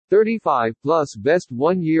35 plus best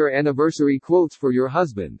 1-year anniversary quotes for your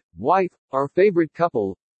husband, wife, or favorite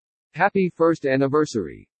couple. Happy first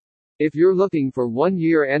anniversary. If you're looking for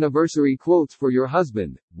 1-year anniversary quotes for your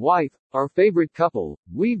husband, wife, or favorite couple,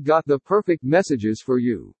 we've got the perfect messages for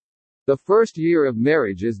you. The first year of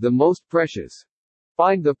marriage is the most precious.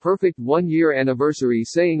 Find the perfect 1-year anniversary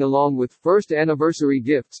saying along with first anniversary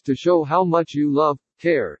gifts to show how much you love,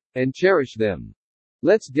 care, and cherish them.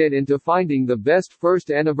 Let's get into finding the best first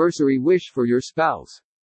anniversary wish for your spouse.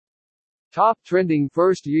 Top trending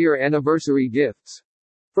first year anniversary gifts.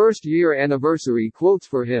 First year anniversary quotes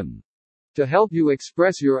for him. To help you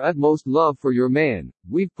express your utmost love for your man,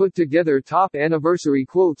 we've put together top anniversary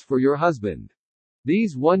quotes for your husband.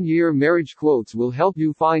 These 1-year marriage quotes will help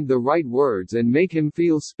you find the right words and make him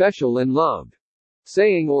feel special and loved.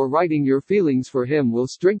 Saying or writing your feelings for him will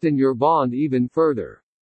strengthen your bond even further.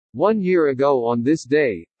 1 year ago on this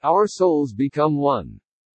day, our souls become one.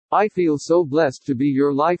 I feel so blessed to be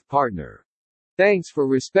your life partner. Thanks for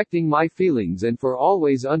respecting my feelings and for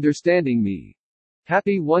always understanding me.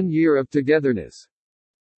 Happy 1 year of togetherness.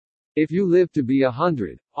 If you live to be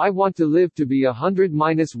 100, I want to live to be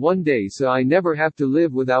 100-1 day so I never have to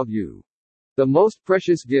live without you. The most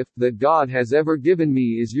precious gift that God has ever given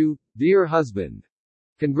me is you, dear husband.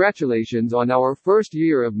 Congratulations on our first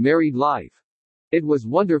year of married life. It was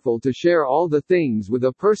wonderful to share all the things with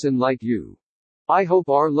a person like you. I hope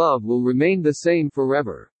our love will remain the same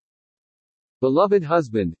forever. Beloved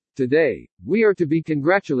husband, today, we are to be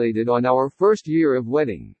congratulated on our first year of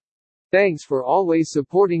wedding. Thanks for always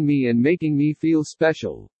supporting me and making me feel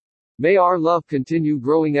special. May our love continue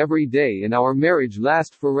growing every day and our marriage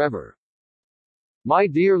last forever. My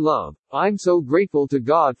dear love, I'm so grateful to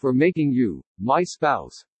God for making you, my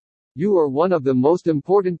spouse. You are one of the most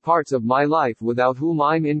important parts of my life without whom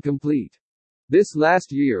I'm incomplete. This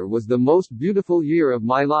last year was the most beautiful year of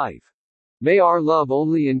my life. May our love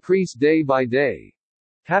only increase day by day.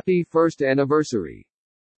 Happy first anniversary.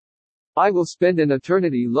 I will spend an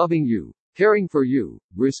eternity loving you, caring for you,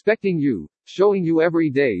 respecting you, showing you every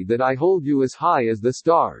day that I hold you as high as the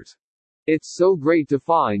stars. It's so great to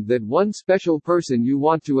find that one special person you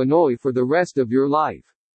want to annoy for the rest of your life.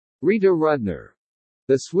 Rita Rudner.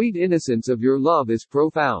 The sweet innocence of your love is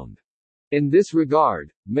profound. In this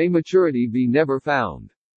regard, may maturity be never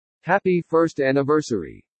found. Happy first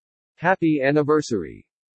anniversary. Happy anniversary.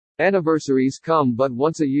 Anniversaries come but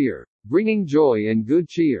once a year, bringing joy and good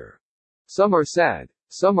cheer. Some are sad,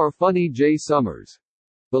 some are funny. Jay Summers.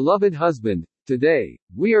 Beloved husband, today,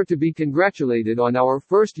 we are to be congratulated on our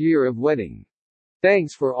first year of wedding.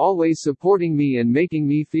 Thanks for always supporting me and making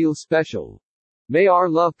me feel special. May our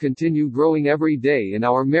love continue growing every day and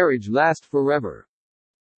our marriage last forever.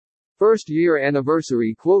 First year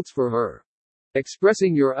anniversary quotes for her.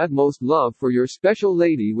 Expressing your utmost love for your special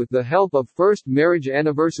lady with the help of first marriage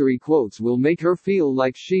anniversary quotes will make her feel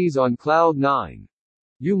like she's on cloud 9.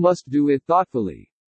 You must do it thoughtfully.